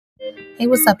Hey,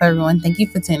 what's up, everyone? Thank you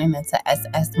for tuning into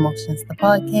SS Emotions, the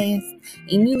podcast,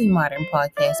 a newly modern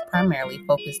podcast primarily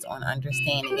focused on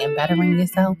understanding and bettering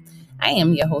yourself. I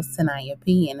am your host, Tanaya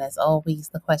P, and as always,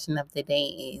 the question of the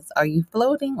day is: Are you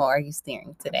floating or are you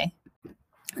steering today?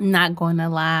 Not gonna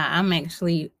lie,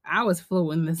 I was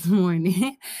floating this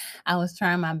morning. I was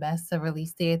trying my best to really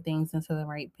steer things into the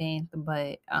right path,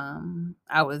 but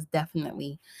I was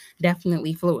definitely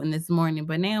floating this morning.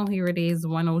 But now here it is,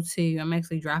 102. I'm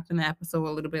actually dropping the episode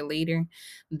a little bit later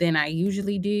than I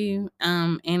usually do.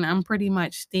 And I'm pretty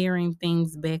much steering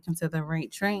things back into the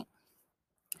right track.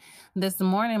 This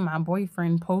morning my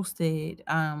boyfriend posted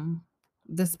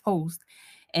this post,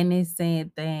 and it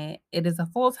said that it is a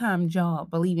full-time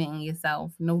job believing in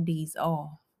yourself, no days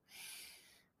off.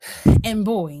 And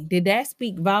boy, did that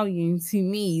speak volume to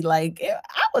me. I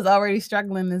was already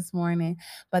struggling this morning,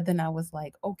 but then I was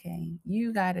like, okay,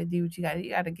 you gotta do what you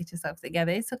gotta get yourself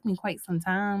together. It took me quite some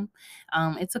time.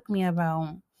 It took me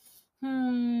about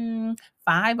Hmm,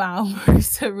 5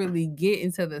 hours to really get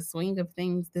into the swing of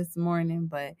things this morning,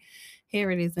 but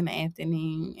here it is in the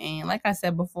afternoon. And like I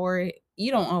said before,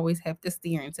 you don't always have to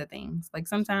steer into things. Like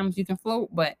sometimes you can float,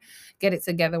 but get it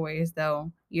together where as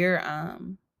though you're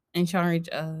in charge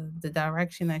of the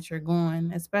direction that you're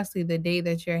going, especially the day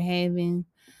that you're having.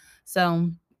 So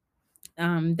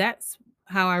that's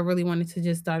how I really wanted to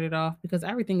just start it off because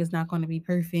everything is not going to be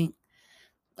perfect,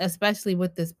 especially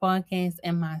with this podcast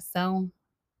and myself.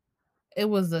 It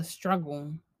was a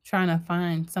struggle trying to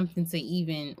find something to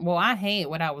even I had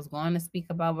what I was going to speak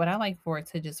about, but I like for it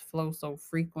to just flow so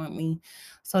frequently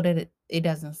so that it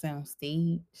doesn't sound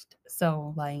staged.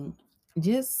 So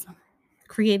just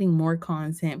creating more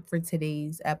content for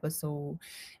today's episode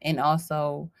and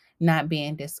also not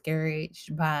being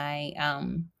discouraged by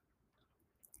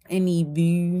any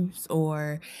views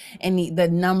or any the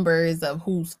numbers of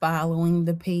who's following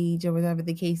the page or whatever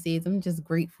the case is. I'm just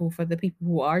grateful for the people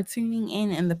who are tuning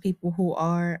in and the people who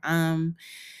are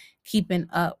keeping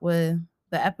up with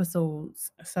the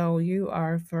episodes. So you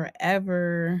are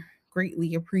forever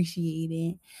greatly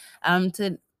appreciated.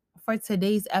 To For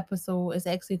today's episode, it's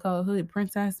actually called Hood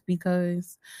Princess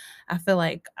because I feel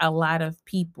like a lot of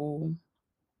people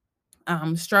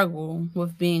struggle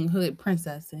with being hood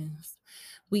princesses.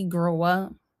 We grow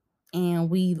up and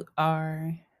we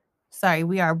are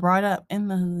brought up in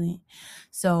the hood.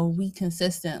 So we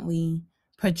consistently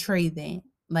portray that.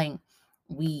 Like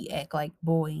we act like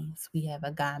boys. We have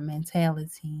a guy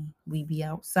mentality. We be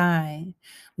outside.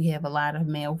 We have a lot of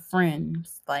male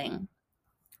friends.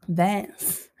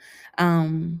 That's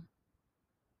um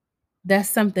that's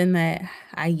something that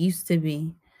I used to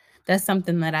be. That's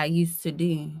something that I used to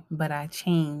do, but I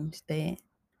changed that.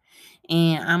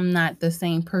 And I'm not the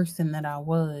same person that I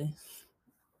was.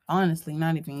 Honestly,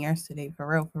 not even yesterday, for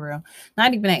real, for real.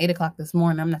 Not even at 8 o'clock this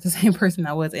morning. I'm not the same person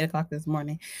I was 8 o'clock this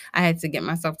morning. I had to get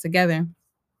myself together.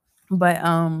 But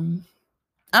I'm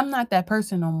not that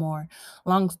person no more.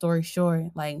 Long story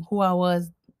short, like who I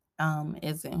was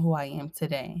isn't who I am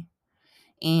today.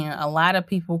 And a lot of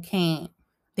people can't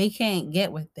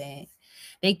get with that.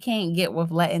 They can't get with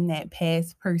letting that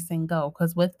past person go.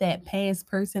 Because with that past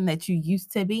person that you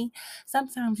used to be,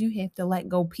 sometimes you have to let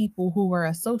go people who are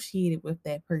associated with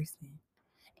that person.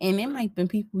 And it might be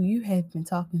people you have been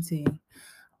talking to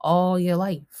all your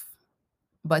life.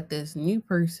 But this new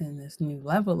person, this new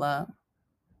level up,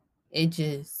 it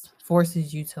just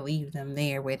forces you to leave them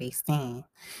there where they stand.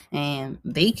 And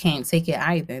they can't take it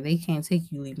either. They can't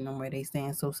take you leaving them where they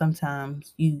stand. So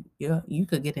sometimes you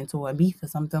could get into a beef or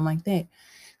something like that.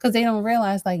 Because they don't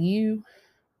realize I've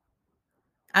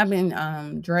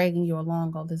been dragging you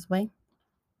along all this way,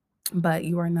 but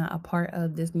you are not a part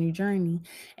of this new journey,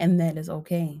 and that is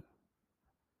okay.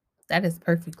 That is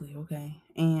perfectly okay.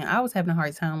 And I was having a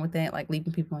hard time with that, like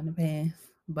leaving people in the past.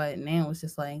 But now it's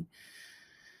just like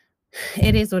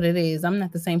it is what it is. I'm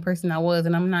not the same person I was,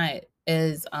 and I'm not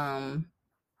as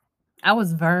I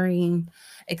was very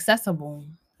accessible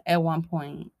at one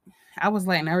point. I was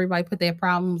letting everybody put their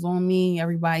problems on me,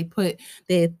 everybody put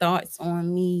their thoughts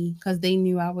on me because they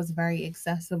knew I was very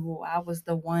accessible. I was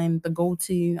the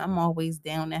go-to. I'm always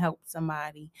down to help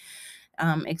somebody,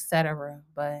 etc.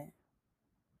 But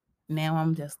now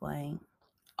I'm just like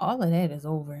all of that is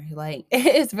over. Like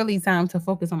it's really time to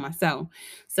focus on myself.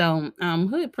 So,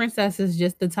 Hood Princess is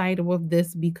just the title of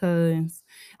this because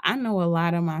I know a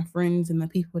lot of my friends and the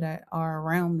people that are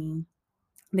around me,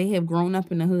 they have grown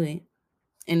up in the hood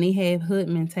and they have hood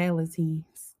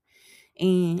mentalities.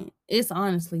 And it's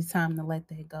honestly time to let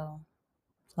that go.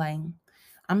 Like,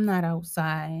 I'm not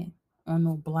outside on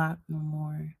no block no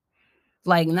more.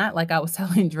 Like, not like I was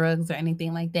selling drugs or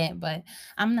anything like that, but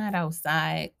I'm not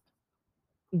outside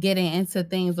getting into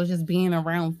things or just being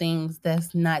around things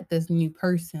that's not this new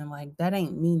person. Like that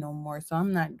ain't me no more. So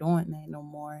I'm not doing that no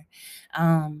more.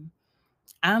 Um,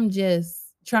 I'm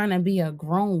just trying to be a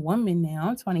grown woman now.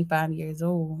 I'm 25 years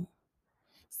old.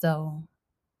 So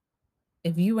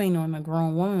if you ain't on a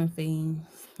grown woman thing,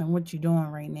 then what you doing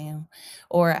right now?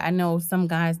 Or I know some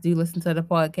guys do listen to the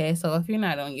podcast. So if you're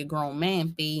not on your grown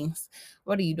man things,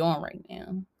 what are you doing right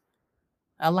now?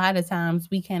 A lot of times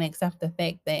we can't accept the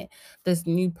fact that this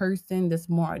new person, this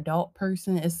more adult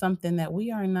person, is something that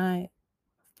we are not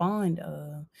fond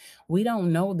of. We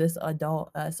don't know this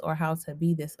adult us or how to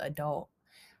be this adult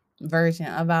version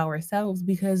of ourselves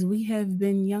because we have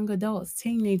been young adults,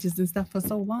 teenagers, and stuff for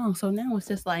so long. So now it's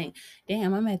just like,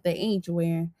 damn, I'm at the age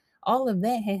where all of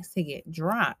that has to get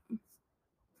dropped.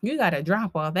 You got to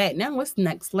drop all that. Now it's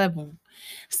next level.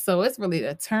 So it's really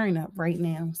a turn up right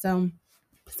now. So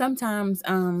sometimes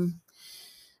that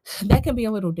can be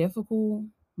a little difficult,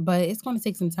 but it's going to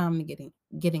take some time to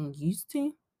getting used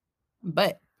to.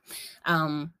 But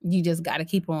you just got to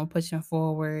keep on pushing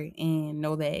forward and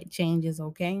know that change is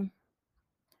okay.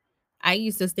 I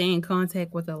used to stay in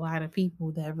contact with a lot of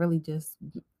people that really just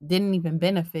didn't even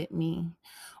benefit me.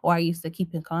 Or I used to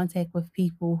keep in contact with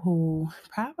people who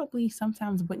probably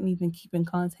sometimes wouldn't even keep in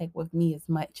contact with me as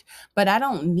much. But I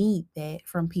don't need that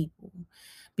from people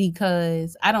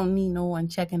because I don't need no one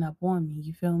checking up on me.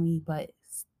 You feel me? But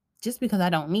just because I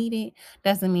don't need it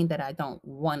doesn't mean that I don't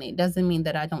want it. Doesn't mean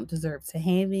that I don't deserve to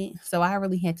have it. So I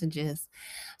really had to just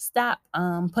stop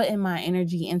putting my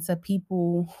energy into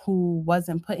people who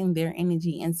wasn't putting their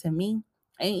energy into me.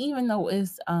 And even though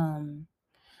it's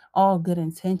all good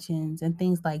intentions and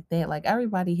things like that, like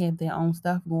everybody have their own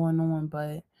stuff going on,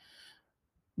 but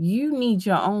you need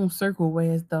your own circle,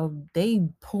 whereas though they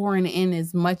pouring in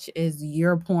as much as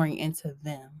you're pouring into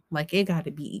them. Like it got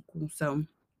to be equal. So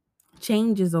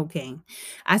change is okay.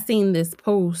 I seen this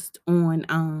post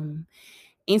on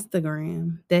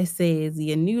Instagram that says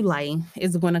your new life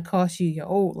is going to cost you your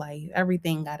old life.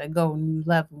 Everything got to go new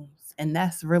levels. And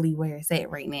that's really where it's at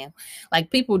right now.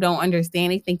 Like people don't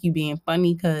understand. They think you being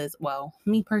funny because, well,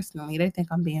 me personally, they think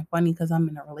I'm being funny because I'm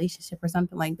in a relationship or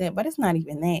something like that. But it's not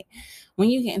even that. When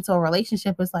you get into a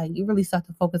relationship, it's like you really start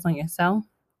to focus on yourself,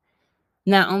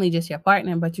 not only just your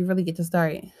partner, but you really get to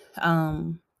start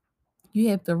um you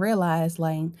have to realize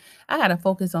like I gotta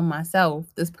focus on myself,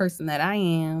 this person that I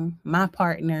am, my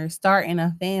partner, starting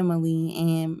a family,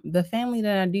 and the family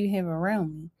that I do have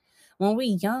around me. When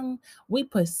we young, we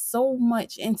put so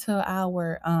much into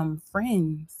our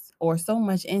friends or so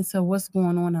much into what's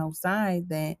going on outside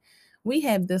that we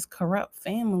have this corrupt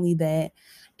family that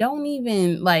don't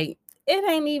even like it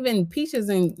ain't even peaches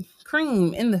and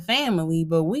cream in the family,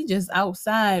 but we just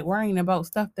outside worrying about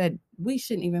stuff that we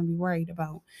shouldn't even be worried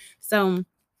about. So,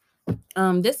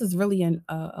 this is really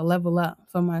a level up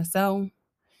for myself,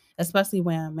 especially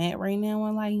where I'm at right now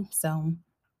in life. So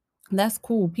that's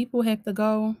cool. People have to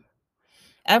go.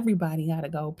 Everybody got to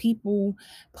go. People,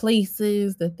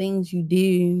 places, the things you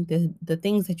do, the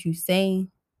things that you say,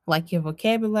 like your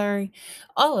vocabulary,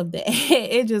 all of that.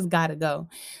 It just got to go.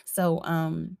 So,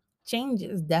 change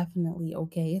is definitely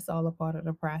okay. It's all a part of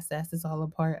the process. It's all a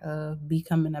part of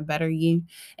becoming a better you,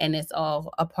 and it's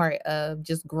all a part of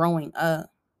just growing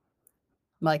up.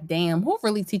 Like, damn, who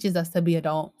really teaches us to be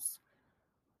adults?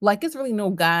 Like, it's really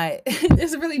no guide.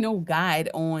 There's really no guide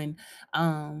on,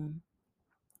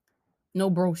 no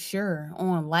brochure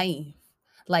on life.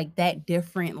 Like that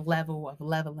different level of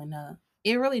leveling up.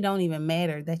 It really don't even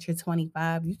matter that you're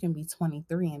 25. You can be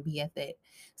 23 and be at that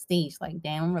stage. Like,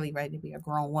 damn, I'm really ready to be a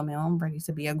grown woman. I'm ready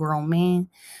to be a grown man.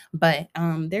 But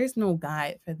there's no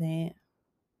guide for that.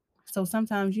 So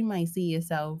sometimes you might see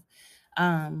yourself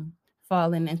um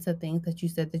falling into things that you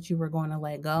said that you were going to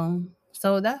let go.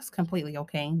 So that's completely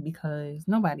okay because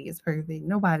nobody is perfect.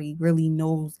 Nobody really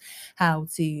knows how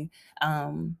to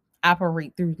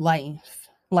operate through life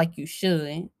like you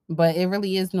should, but it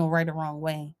really is no right or wrong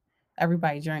way.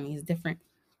 Everybody's journey is different.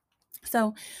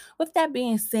 So with that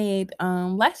being said,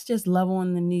 let's just love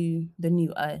on the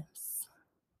new us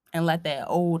and let that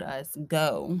old us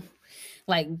go.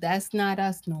 Like that's not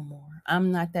us no more.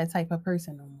 I'm not that type of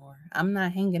person no more. I'm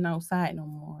not hanging outside no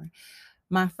more.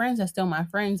 My friends are still my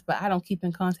friends, but I don't keep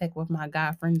in contact with my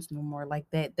guy friends no more. Like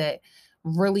that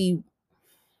really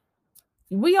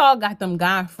we all got them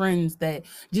guy friends that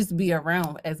just be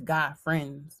around as guy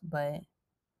friends, but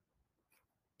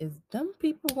is them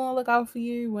people gonna look out for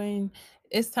you when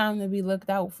it's time to be looked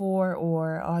out for,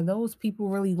 or are those people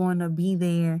really gonna be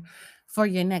there for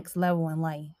your next level in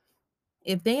life?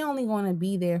 If they only want to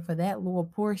be there for that little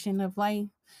portion of life,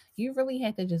 you really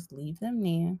have to just leave them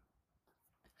there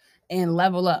and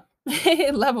level up.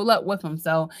 Level up with them.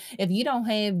 So if you don't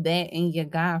have that in your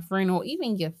guy friend or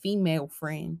even your female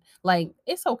friend, like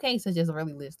it's okay to just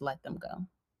really just let them go.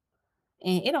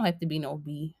 And it don't have to be no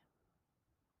B.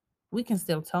 We can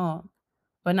still talk,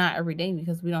 but not every day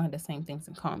because we don't have the same things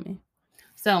in common.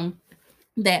 So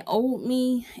that old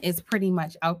me is pretty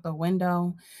much out the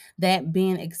window. That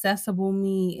being accessible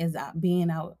me is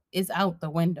being out. It's out the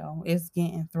window. It's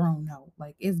getting thrown out.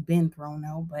 Like it's been thrown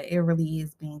out, but it really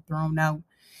is being thrown out.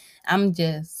 I'm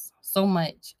just so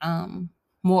much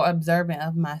more observant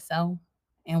of myself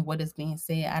and what is being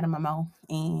said out of my mouth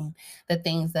and the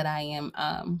things that I am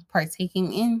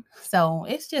partaking in. So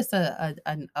it's just a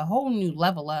whole new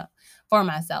level up for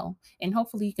myself. And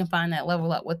hopefully you can find that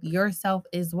level up with yourself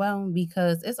as well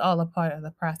because it's all a part of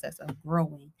the process of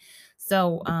growing.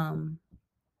 So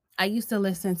I used to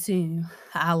listen to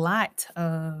a lot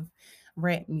of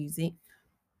rap music.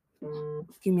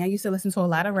 Excuse me, I used to listen to a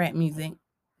lot of rap music.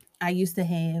 I used to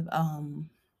have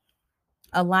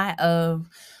a lot of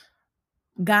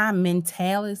guy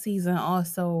mentalities and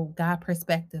also guy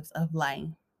perspectives of life.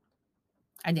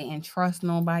 I didn't trust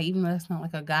nobody, even though that's not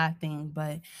like a guy thing,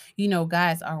 but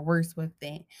guys are worse with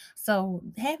that. So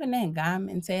having that guy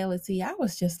mentality, I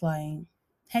was just like,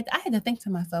 I had to think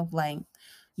to myself, like,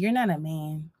 you're not a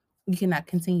man. You cannot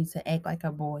continue to act like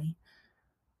a boy.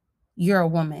 You're a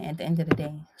woman at the end of the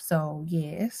day. So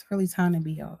yeah, it's really time to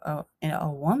be a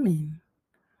woman,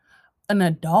 an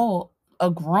adult, a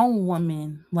grown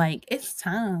woman. Like it's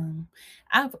time.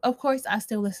 Of course I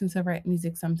still listen to rap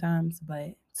music sometimes,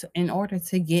 but in order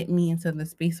to get me into the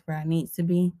space where I need to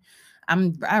be,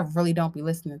 I really don't be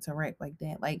listening to rap like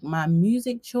that. Like my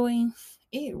music choice,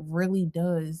 it really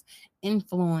does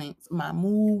influence my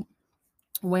mood,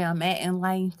 where I'm at in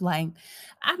life. Like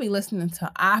I be listening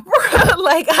to opera,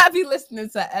 like I be listening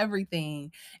to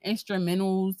everything,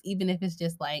 instrumentals, even if it's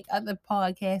just like other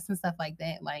podcasts and stuff like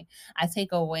that. Like I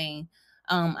take away,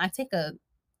 I take a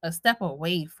step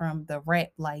away from the rap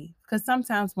life because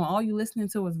sometimes when all you listening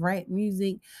to is rap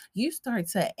music, you start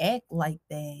to act like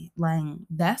that. Like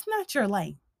that's not your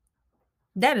life.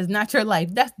 That is not your life.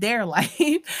 That's their life.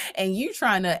 And you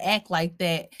trying to act like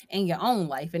that in your own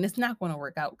life. And it's not going to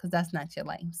work out because that's not your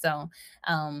life. So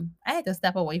I had to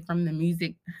step away from the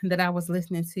music that I was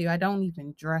listening to. I don't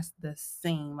even dress the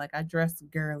same. Like I dress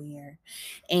girlier.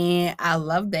 And I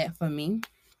love that for me.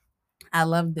 I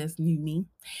love this new me.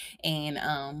 And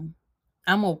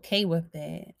I'm okay with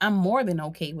that. I'm more than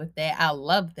okay with that. I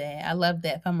love that. I love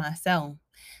that for myself.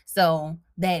 So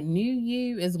that new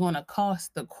you is going to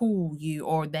cost the cool you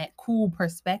or that cool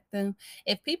perspective.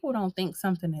 If people don't think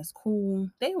something is cool,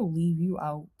 they will leave you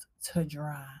out to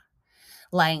dry.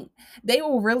 Like they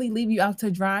will really leave you out to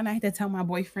dry. And I had to tell my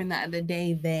boyfriend the other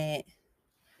day that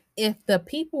if the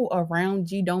people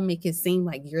around you don't make it seem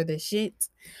like you're the shit,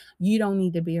 you don't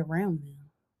need to be around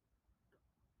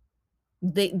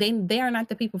them. They are not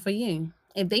the people for you.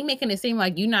 If they making it seem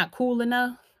like you're not cool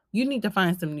enough, you need to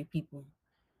find some new people.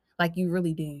 Like you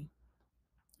really do.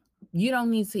 You don't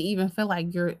need to even feel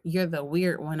like you're the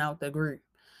weird one out the group.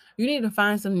 You need to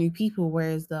find some new people,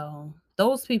 whereas though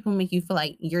those people make you feel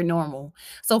like you're normal.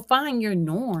 So find your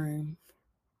norm.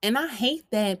 And I hate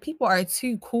that people are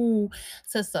too cool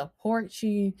to support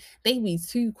you. They be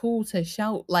too cool to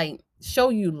show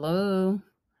you love.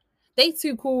 They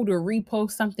too cool to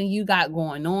repost something you got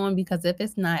going on because if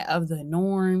it's not of the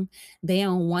norm, they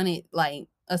don't want it like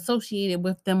associated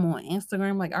with them on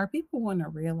Instagram. Like, are people going to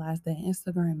realize that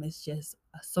Instagram is just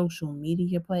a social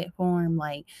media platform?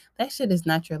 Like, that shit is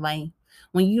not your life.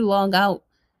 When you log out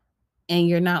and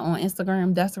you're not on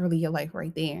Instagram, that's really your life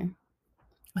right there.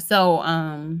 So,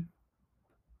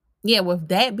 yeah, with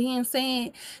that being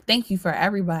said, thank you for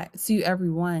everyone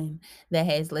that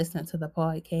has listened to the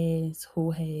podcast,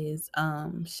 who has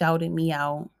shouted me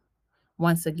out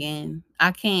once again.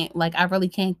 I really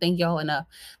can't thank y'all enough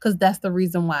because that's the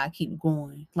reason why I keep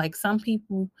going. Like some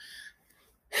people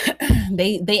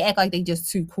they act like they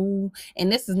just too cool.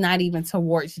 And this is not even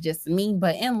towards just me,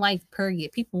 but in life,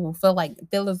 period, people will feel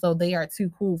as though they are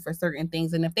too cool for certain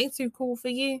things. And if they too cool for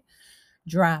you,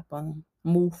 drop them,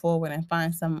 move forward, and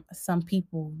find some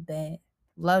people that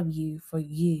love you for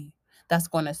you. That's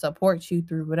going to support you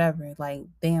through whatever. Like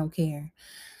they don't care.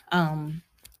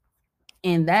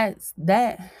 And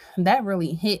that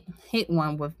really hit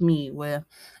one with me where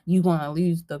you gonna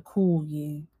lose the cool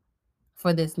you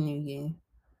for this new you.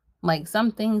 Like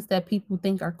some things that people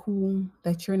think are cool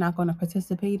that you're not gonna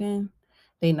participate in,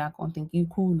 they not gonna think you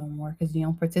cool no more because you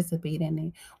don't participate in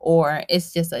it. Or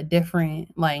it's just a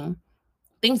different like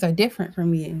things are different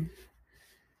from you.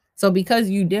 So because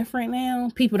you different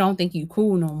now, people don't think you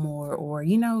cool no more. Or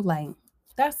like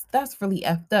that's really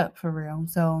effed up for real.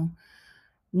 So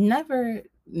never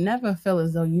feel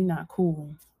as though you're not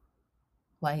cool.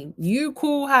 Like, you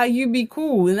cool how you be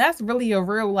cool. And that's really a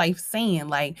real life saying.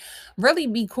 Like, really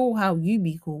be cool how you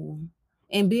be cool.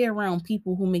 And be around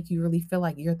people who make you really feel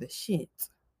like you're the shit.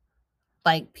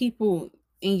 Like, people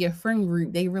in your friend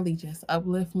group, they really just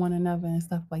uplift one another and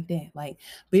stuff like that. Like,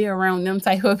 be around them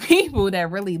type of people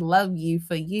that really love you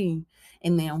for you,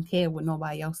 and they don't care what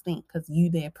nobody else think because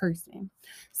you their person.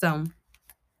 So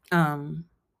um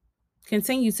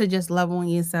continue to just love on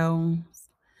yourselves.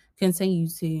 Continue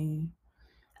to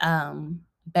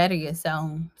better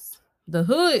yourselves. The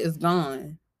hood is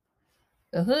gone.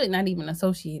 The hood not even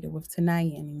associated with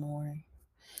tonight anymore.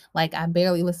 Like, I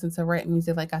barely listen to rap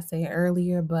music, like I said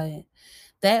earlier, but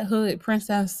that hood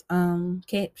princess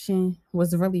caption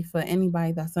was really for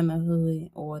anybody that's in the hood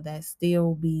or that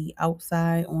still be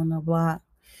outside on the block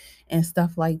and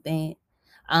stuff like that.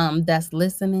 That's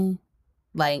listening.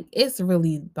 Like, it's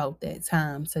really about that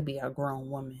time to be a grown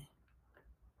woman.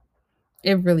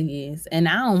 It really is. And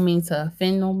I don't mean to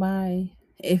offend nobody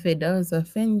if it does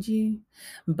offend you,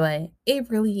 but it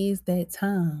really is that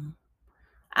time.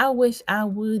 I wish I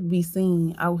would be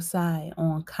seen outside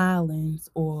on Collins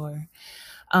or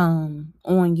on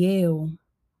Yale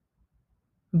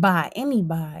by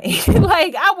anybody.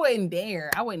 Like, I wouldn't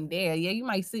dare. I wouldn't dare. Yeah, you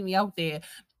might see me out there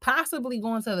possibly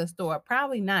going to the store.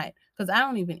 Probably not, because I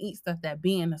don't even eat stuff that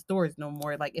be in the stores no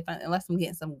more. Like, unless I'm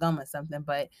getting some gum or something,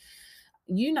 but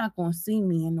you're not gonna see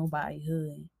me in nobody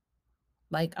hood.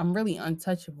 Like, I'm really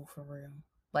untouchable for real.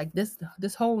 Like, this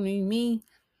whole new me,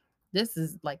 this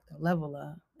is like the level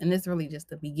up. And this really just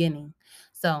the beginning.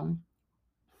 So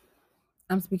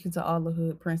I'm speaking to all the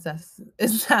hood princesses.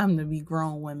 It's time to be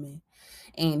grown women.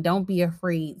 And don't be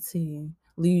afraid to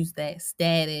lose that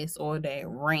status or that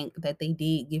rank that they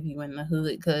did give you in the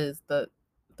hood, because the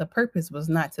purpose was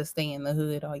not to stay in the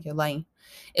hood all your life.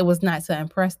 It was not to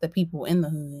impress the people in the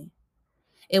hood.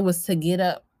 It was to get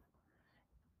up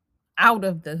out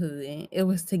of the hood. It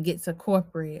was to get to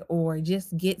corporate or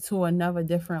just get to another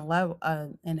different level,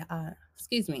 an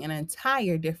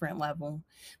entire different level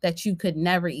that you could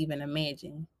never even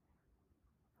imagine.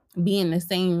 Be in the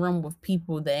same room with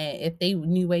people that if they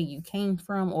knew where you came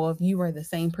from, or if you were the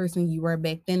same person you were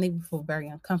back then, they would feel very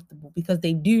uncomfortable because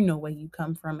they do know where you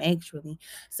come from actually.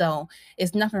 So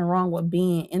it's nothing wrong with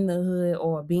being in the hood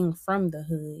or being from the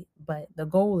hood, but the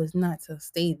goal is not to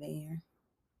stay there.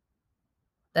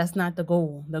 That's not the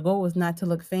goal. The goal is not to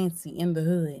look fancy in the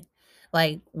hood.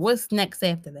 Like, what's next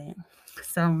after that?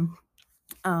 So,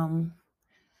 um,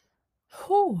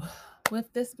 whew,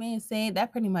 with this being said,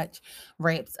 that pretty much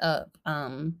wraps up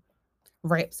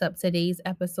today's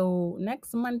episode.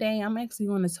 Next Monday, I'm actually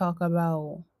going to talk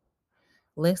about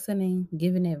listening,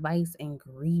 giving advice, and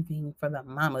grieving for the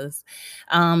mamas.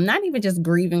 Not even just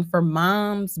grieving for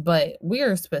moms, but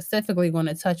we're specifically going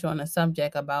to touch on a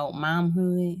subject about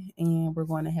momhood, and we're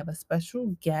going to have a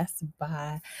special guest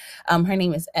by her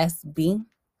name is SB.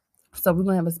 So we're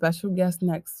going to have a special guest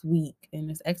next week,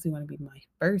 and it's actually going to be my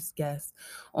first guest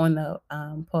on the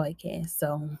podcast.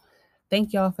 So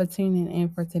thank y'all for tuning in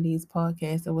for today's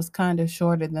podcast. It was kind of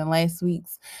shorter than last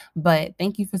week's, but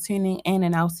thank you for tuning in,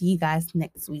 and I'll see you guys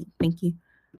next week. Thank you.